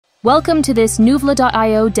Welcome to this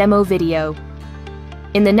Nuvla.io demo video.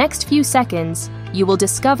 In the next few seconds, you will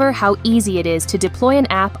discover how easy it is to deploy an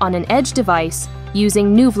app on an edge device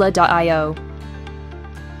using Nuvla.io.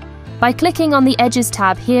 By clicking on the Edges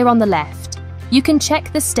tab here on the left, you can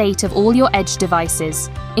check the state of all your edge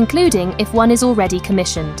devices, including if one is already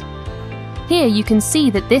commissioned. Here you can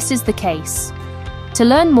see that this is the case. To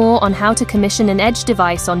learn more on how to commission an edge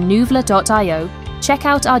device on Nuvla.io, check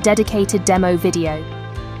out our dedicated demo video.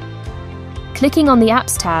 Clicking on the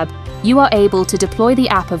Apps tab, you are able to deploy the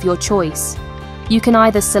app of your choice. You can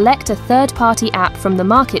either select a third-party app from the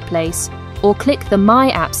marketplace or click the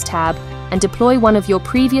My Apps tab and deploy one of your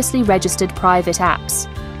previously registered private apps.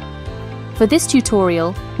 For this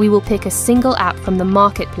tutorial, we will pick a single app from the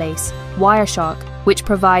marketplace, Wireshark, which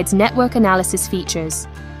provides network analysis features.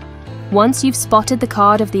 Once you've spotted the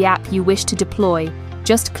card of the app you wish to deploy,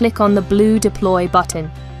 just click on the blue Deploy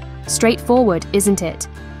button. Straightforward, isn't it?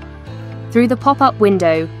 Through the pop-up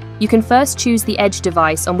window, you can first choose the edge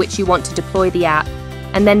device on which you want to deploy the app,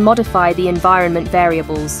 and then modify the environment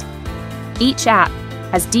variables. Each app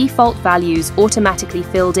has default values automatically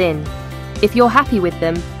filled in. If you're happy with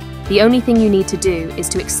them, the only thing you need to do is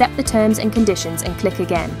to accept the terms and conditions and click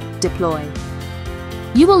again, Deploy.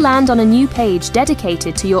 You will land on a new page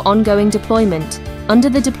dedicated to your ongoing deployment, under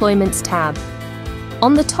the Deployments tab.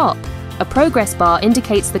 On the top, a progress bar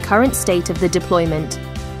indicates the current state of the deployment.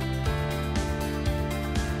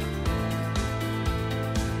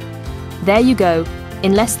 There you go.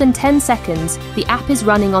 In less than 10 seconds, the app is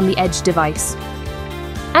running on the edge device.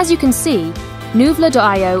 As you can see,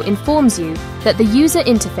 Nuvla.io informs you that the user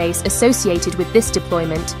interface associated with this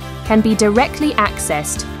deployment can be directly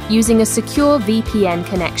accessed using a secure VPN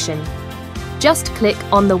connection. Just click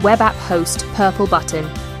on the Web App Host purple button.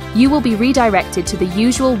 You will be redirected to the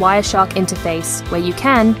usual Wireshark interface where you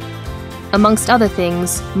can, amongst other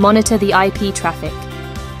things, monitor the IP traffic.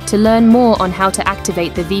 To learn more on how to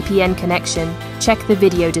activate the VPN connection, check the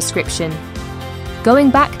video description.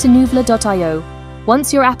 Going back to Nuvla.io,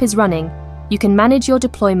 once your app is running, you can manage your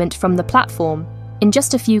deployment from the platform in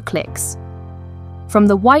just a few clicks. From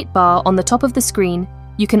the white bar on the top of the screen,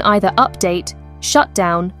 you can either update, shut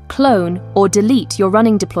down, clone, or delete your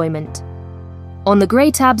running deployment. On the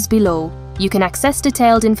grey tabs below, you can access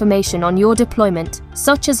detailed information on your deployment,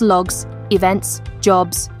 such as logs, events,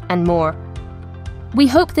 jobs, and more. We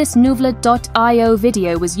hope this Nuvla.io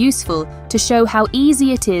video was useful to show how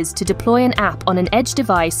easy it is to deploy an app on an edge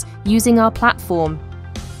device using our platform.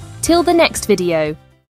 Till the next video.